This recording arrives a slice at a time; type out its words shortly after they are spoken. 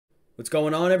What's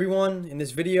going on, everyone? In this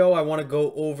video, I want to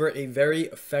go over a very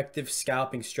effective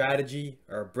scalping strategy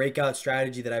or breakout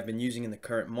strategy that I've been using in the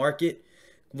current market.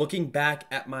 Looking back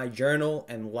at my journal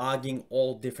and logging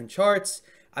all different charts,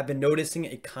 I've been noticing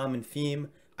a common theme.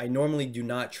 I normally do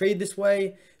not trade this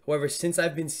way. However, since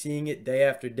I've been seeing it day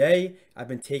after day, I've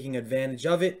been taking advantage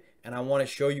of it, and I want to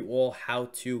show you all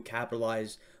how to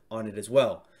capitalize on it as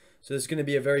well. So this is going to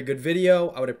be a very good video.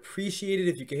 I would appreciate it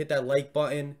if you could hit that like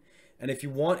button. And if you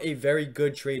want a very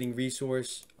good trading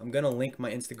resource, I'm going to link my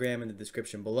Instagram in the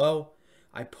description below.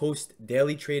 I post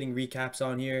daily trading recaps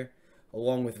on here,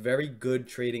 along with very good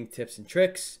trading tips and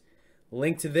tricks.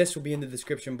 Link to this will be in the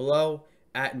description below.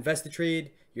 At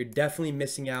Ameritrade, you're definitely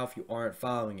missing out if you aren't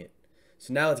following it.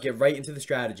 So now let's get right into the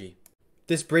strategy.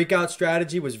 This breakout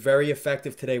strategy was very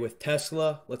effective today with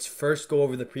Tesla. Let's first go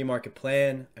over the pre-market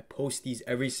plan. I post these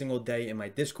every single day in my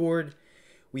Discord.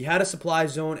 We had a supply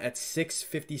zone at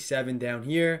 657 down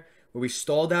here where we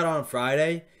stalled out on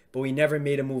Friday, but we never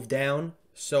made a move down.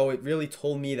 So it really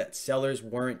told me that sellers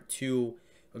weren't too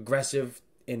aggressive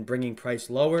in bringing price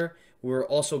lower. We were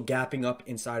also gapping up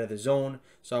inside of the zone.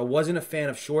 So I wasn't a fan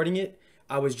of shorting it.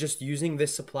 I was just using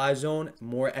this supply zone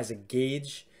more as a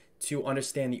gauge to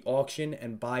understand the auction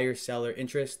and buyer-seller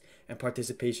interest and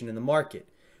participation in the market.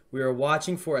 We were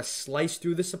watching for a slice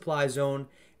through the supply zone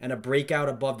and a breakout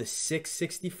above the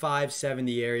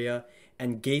 665.70 area,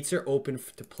 and gates are open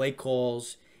to play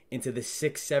calls into the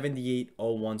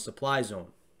 678.01 supply zone.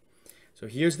 So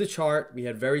here's the chart. We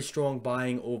had very strong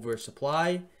buying over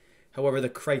supply. However, the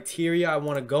criteria I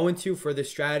want to go into for this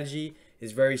strategy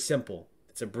is very simple.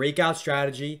 It's a breakout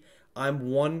strategy. I'm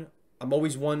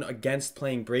always one against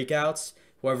playing breakouts.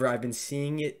 However, I've been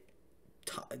seeing it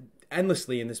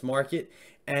endlessly in this market,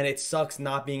 and it sucks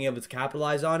not being able to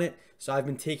capitalize on it. So I've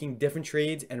been taking different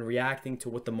trades and reacting to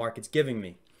what the market's giving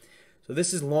me. So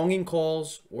this is longing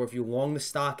calls, or if you long the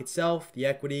stock itself, the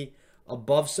equity,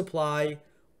 above supply,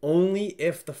 only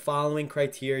if the following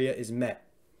criteria is met.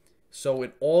 So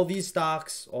in all these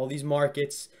stocks, all these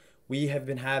markets, we have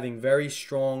been having very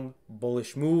strong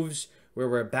bullish moves where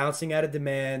we're bouncing out of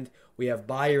demand, we have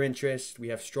buyer interest, we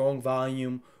have strong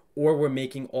volume, or we're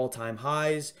making all-time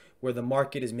highs where the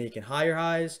market is making higher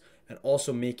highs and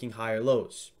also making higher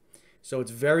lows. So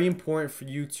it's very important for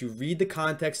you to read the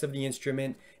context of the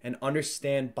instrument and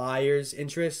understand buyer's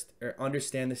interest or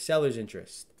understand the seller's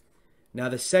interest. Now,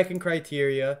 the second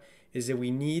criteria is that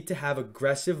we need to have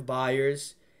aggressive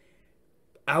buyers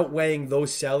outweighing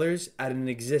those sellers at an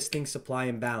existing supply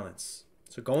imbalance.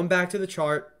 So going back to the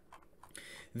chart,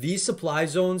 these supply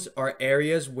zones are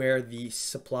areas where the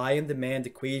supply and demand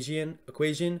equation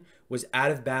was out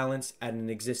of balance at an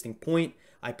existing point.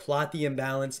 I plot the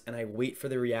imbalance and I wait for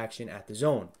the reaction at the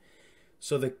zone.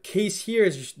 So the case here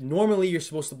is normally you're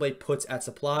supposed to play puts at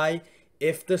supply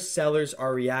if the sellers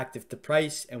are reactive to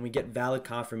price and we get valid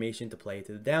confirmation to play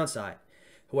to the downside.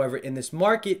 However, in this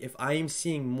market, if I am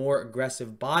seeing more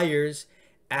aggressive buyers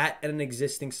at an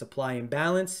existing supply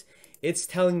imbalance, it's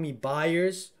telling me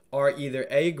buyers are either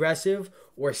aggressive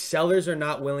or sellers are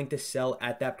not willing to sell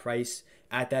at that price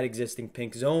at that existing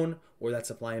pink zone or that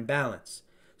supply imbalance.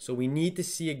 So we need to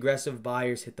see aggressive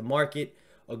buyers hit the market.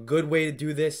 A good way to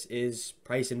do this is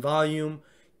price and volume,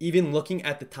 even looking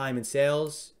at the time and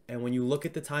sales. And when you look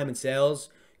at the time and sales,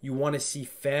 you want to see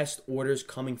fast orders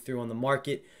coming through on the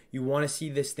market. You want to see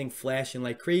this thing flashing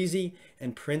like crazy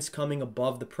and prints coming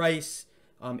above the price,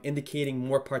 indicating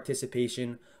more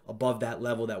participation above that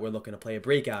level that we're looking to play a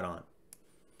breakout on.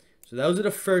 So those are the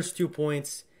first 2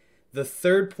 points. The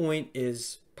third point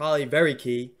is probably very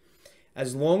key.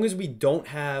 As long as we don't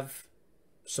have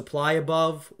supply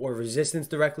above or resistance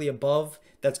directly above,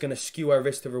 that's going to skew our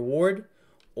risk to reward.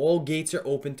 All gates are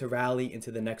open to rally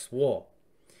into the next wall.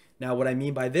 Now, what I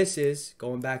mean by this is,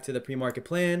 going back to the pre-market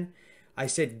plan, I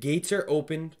said gates are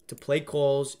open to play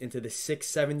calls into the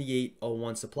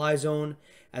 678.01 supply zone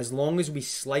as long as we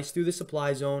slice through the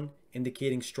supply zone,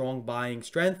 indicating strong buying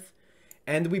strength,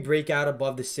 and we break out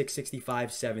above the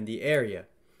 665.70 area.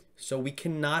 So we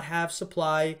cannot have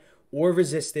supply or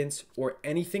resistance or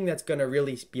anything that's going to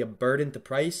really be a burden to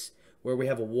price where we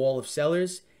have a wall of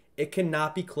sellers. It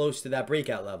cannot be close to that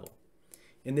breakout level.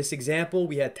 In this example,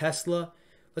 we had Tesla.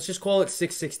 Let's just call it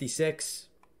 666.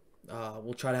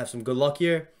 We'll try to have some good luck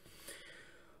here.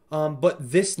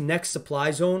 But this next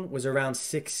supply zone was around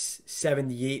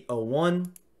 678.01.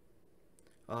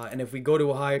 And if we go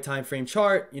to a higher time frame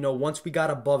chart, once we got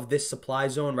above this supply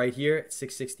zone right here at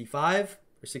 665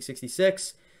 or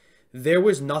 666, there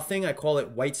was nothing, I call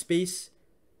it white space.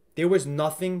 There was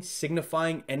nothing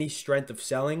signifying any strength of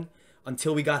selling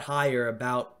until we got higher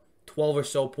about 12 or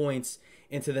so points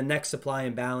into the next supply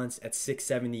imbalance at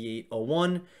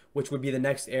 678.01, which would be the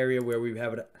next area where we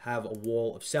have a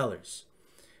wall of sellers.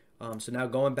 So now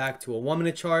going back to a 1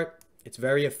 minute chart, it's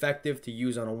very effective to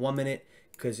use on a 1 minute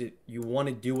because you want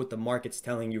to do what the market's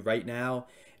telling you right now.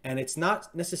 And it's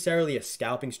not necessarily a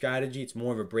scalping strategy, it's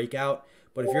more of a breakout.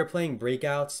 But if you're playing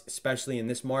breakouts, especially in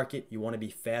this market, you want to be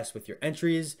fast with your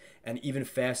entries and even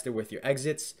faster with your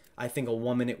exits. I think a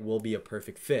 1 minute will be a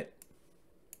perfect fit.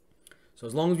 So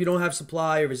as long as we don't have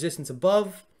supply or resistance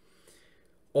above,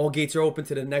 all gates are open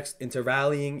to the next, into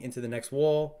rallying into the next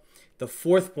wall. The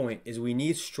fourth point is we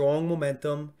need strong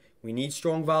momentum, we need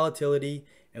strong volatility,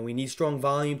 and we need strong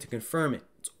volume to confirm it.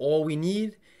 It's all we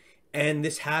need. And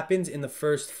this happens in the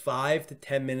first 5 to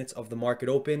 10 minutes of the market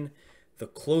open. The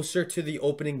closer to the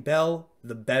opening bell,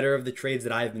 the better of the trades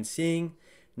that I've been seeing.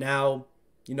 Now,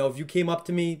 if you came up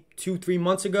to me 2-3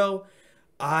 months ago,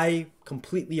 I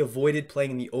completely avoided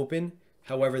playing in the open.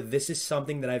 However, this is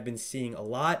something that I've been seeing a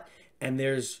lot, and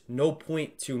there's no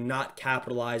point to not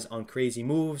capitalize on crazy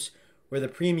moves where the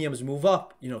premiums move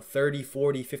up, 30,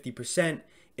 40, 50%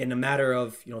 in a matter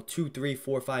of, 2, 3,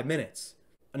 4, 5 minutes.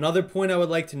 Another point I would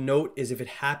like to note is if it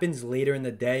happens later in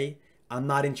the day, I'm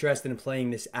not interested in playing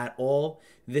this at all.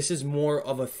 This is more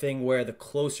of a thing where the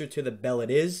closer to the bell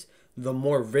it is, the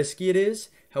more risky it is.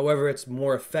 However, it's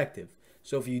more effective.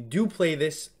 So if you do play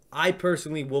this, I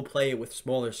personally will play it with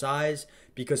smaller size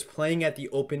because playing at the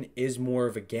open is more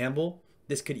of a gamble.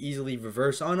 This could easily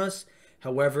reverse on us.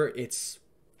 However, it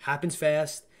happens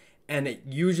fast and it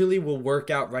usually will work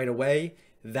out right away.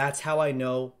 That's how I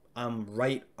know I'm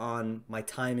right on my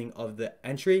timing of the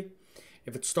entry.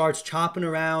 If it starts chopping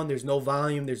around, there's no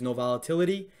volume, there's no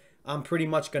volatility, I'm pretty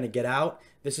much going to get out.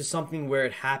 This is something where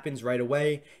it happens right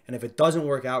away. And if it doesn't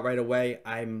work out right away,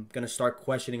 I'm going to start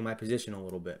questioning my position a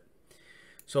little bit.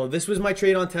 So this was my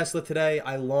trade on Tesla today.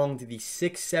 I longed the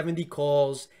 670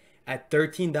 calls at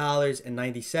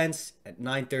 $13.90 at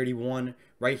 9:31,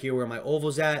 right here where my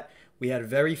oval's at. We had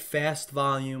very fast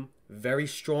volume, very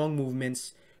strong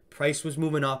movements. Price was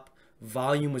moving up.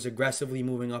 Volume was aggressively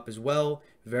moving up as well.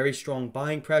 Very strong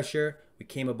buying pressure. We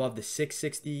came above the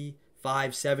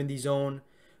 665, 70 zone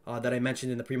that I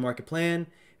mentioned in the pre-market plan.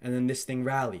 And then this thing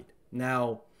rallied.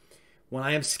 Now, when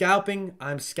I am scalping,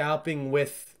 I'm scalping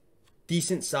with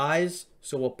decent size.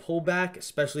 So a pullback,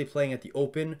 especially playing at the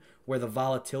open where the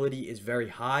volatility is very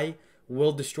high,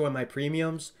 will destroy my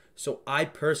premiums. So I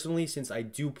personally, since I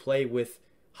do play with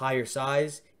higher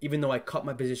size, even though I cut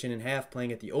my position in half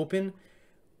playing at the open,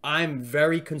 I'm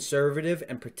very conservative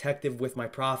and protective with my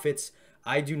profits.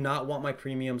 I do not want my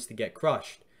premiums to get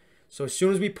crushed. So as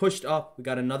soon as we pushed up, we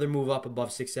got another move up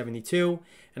above 672.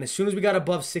 And as soon as we got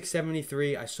above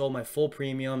 673, I sold my full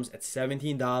premiums at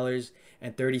 $17.30.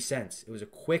 It was a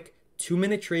quick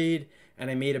 2-minute trade, and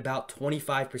I made about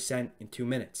 25% in 2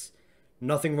 minutes.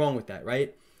 Nothing wrong with that,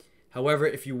 right? However,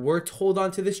 if you were to hold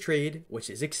on to this trade, which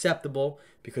is acceptable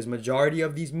because majority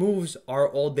of these moves are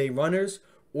all-day runners,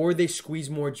 or they squeeze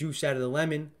more juice out of the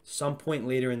lemon some point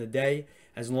later in the day,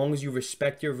 as long as you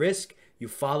respect your risk, you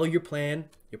follow your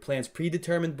plan's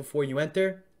predetermined before you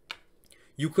enter,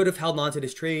 you could have held on to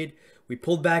this trade. We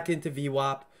pulled back into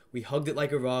VWAP, we hugged it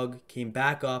like a rug, came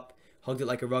back up, hugged it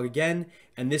like a rug again,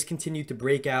 and this continued to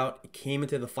break out. It came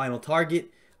into the final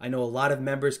target. I know a lot of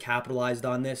members capitalized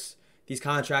on this. These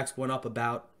contracts went up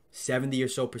about 70 or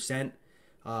so percent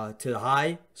to the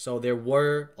high, so there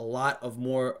were a lot of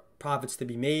more profits to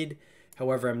be made.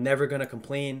 However, I'm never going to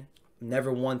complain.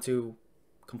 Never want to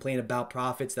complain about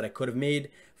profits that I could have made.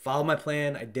 Followed my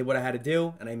plan. I did what I had to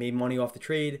do, and I made money off the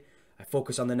trade. I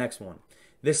focus on the next one.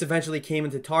 This eventually came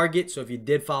into target, so if you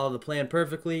did follow the plan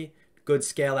perfectly, good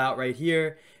scale out right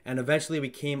here. And eventually we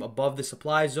came above the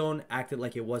supply zone, acted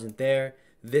like it wasn't there.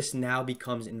 This now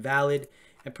becomes invalid.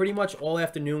 And pretty much all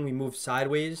afternoon we moved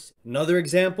sideways. Another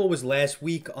example was last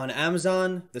week on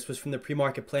Amazon. This was from the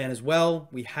pre-market plan as well.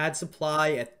 We had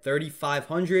supply at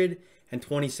 3,500 and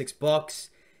 26 bucks.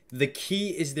 The key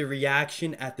is the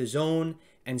reaction at the zone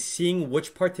and seeing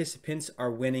which participants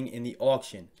are winning in the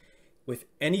auction. With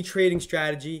any trading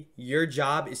strategy, your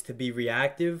job is to be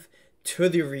reactive to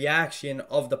the reaction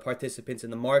of the participants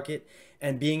in the market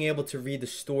and being able to read the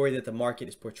story that the market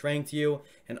is portraying to you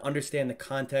and understand the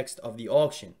context of the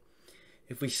auction.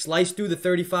 If we slice through the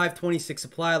 35.26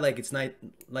 supply like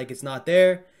it's not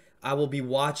there, I will be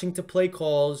watching to play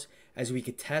calls as we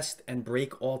could test and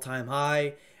break all-time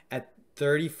high at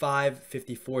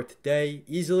 35.54 today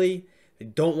easily. I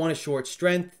don't want to short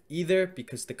strength either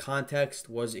because the context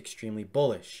was extremely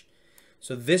bullish.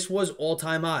 So this was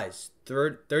all-time highs.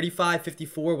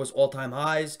 35.54 was all-time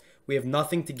highs. We have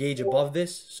nothing to gauge above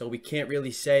this, so we can't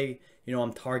really say,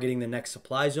 I'm targeting the next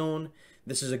supply zone.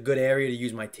 This is a good area to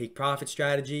use my take profit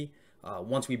strategy.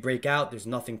 Once we break out, there's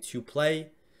nothing to play.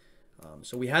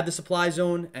 So we had the supply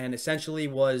zone, and essentially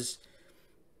was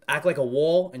act like a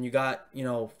wall, and you got,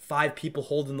 5 people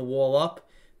holding the wall up.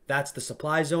 That's the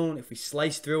supply zone. If we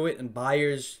slice through it and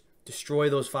buyers destroy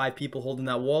those 5 people holding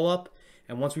that wall up,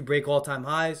 and once we break all-time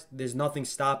highs, there's nothing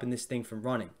stopping this thing from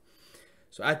running.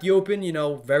 So at the open,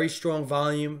 very strong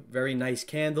volume, very nice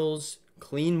candles,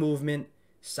 clean movement,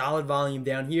 solid volume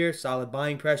down here, solid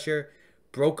buying pressure,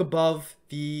 broke above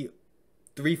the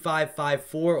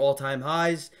 3554 all-time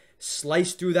highs,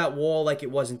 sliced through that wall like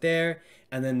it wasn't there,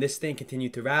 and then this thing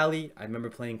continued to rally. I remember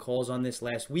playing calls on this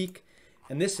last week,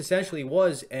 and this essentially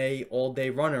was a all-day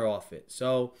runner off it.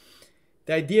 So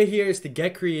the idea here is to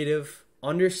get creative,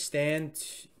 understand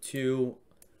to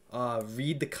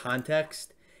read the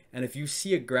context, and if you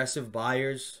see aggressive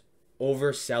buyers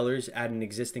over sellers at an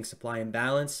existing supply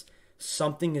imbalance,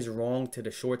 something is wrong to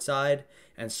the short side,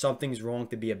 and something's wrong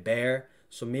to be a bear.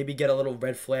 So maybe get a little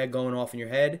red flag going off in your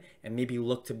head, and maybe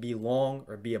look to be long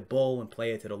or be a bull and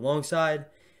play it to the long side.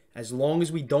 As long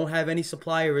as we don't have any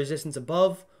supply or resistance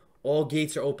above, all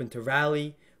gates are open to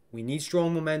rally. We need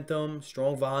strong momentum,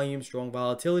 strong volume, strong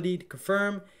volatility to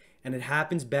confirm, and it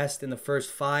happens best in the first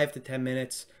 5 to 10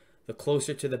 minutes. The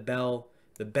closer to the bell,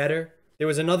 the better. There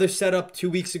was another setup 2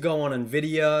 weeks ago on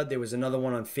NVIDIA. There was another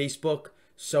one on Facebook.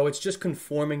 So it's just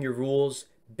conforming your rules,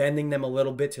 bending them a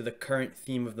little bit to the current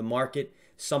theme of the market.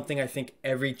 Something I think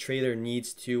every trader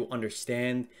needs to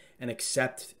understand and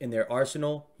accept in their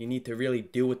arsenal. You need to really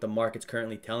do what the market's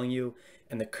currently telling you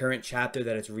and the current chapter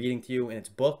that it's reading to you in its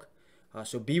book.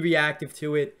 So be reactive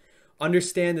to it.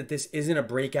 Understand that this isn't a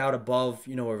breakout above,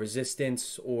 a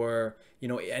resistance or,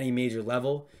 any major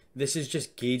level. This is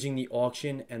just gauging the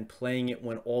auction and playing it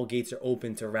when all gates are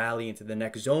open to rally into the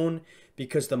next zone,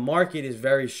 because the market is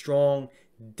very strong.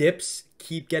 Dips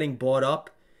keep getting bought up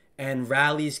and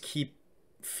rallies keep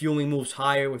fueling moves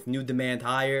higher with new demand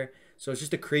higher. So it's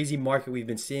just a crazy market we've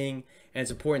been seeing, and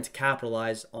it's important to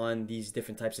capitalize on these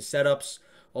different types of setups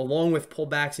along with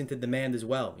pullbacks into demand as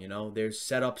well. There's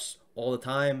setups all the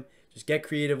time. Just get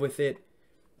creative with it.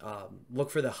 Look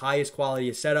for the highest quality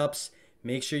of setups.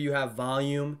 Make sure you have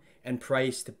volume and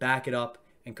price to back it up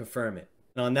and confirm it.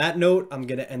 And on that note, I'm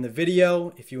going to end the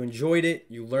video. If you enjoyed it,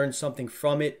 you learned something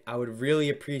from it, I would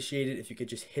really appreciate it if you could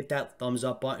just hit that thumbs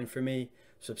up button for me.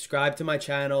 Subscribe to my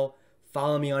channel,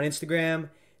 follow me on Instagram,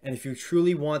 and if you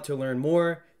truly want to learn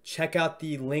more, check out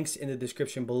the links in the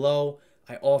description below.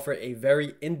 I offer a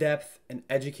very in-depth and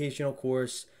educational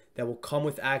course that will come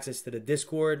with access to the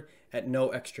Discord at no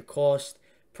extra cost.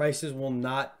 Prices will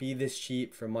not be this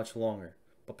cheap for much longer.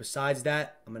 But besides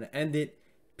that, I'm going to end it.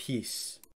 Peace.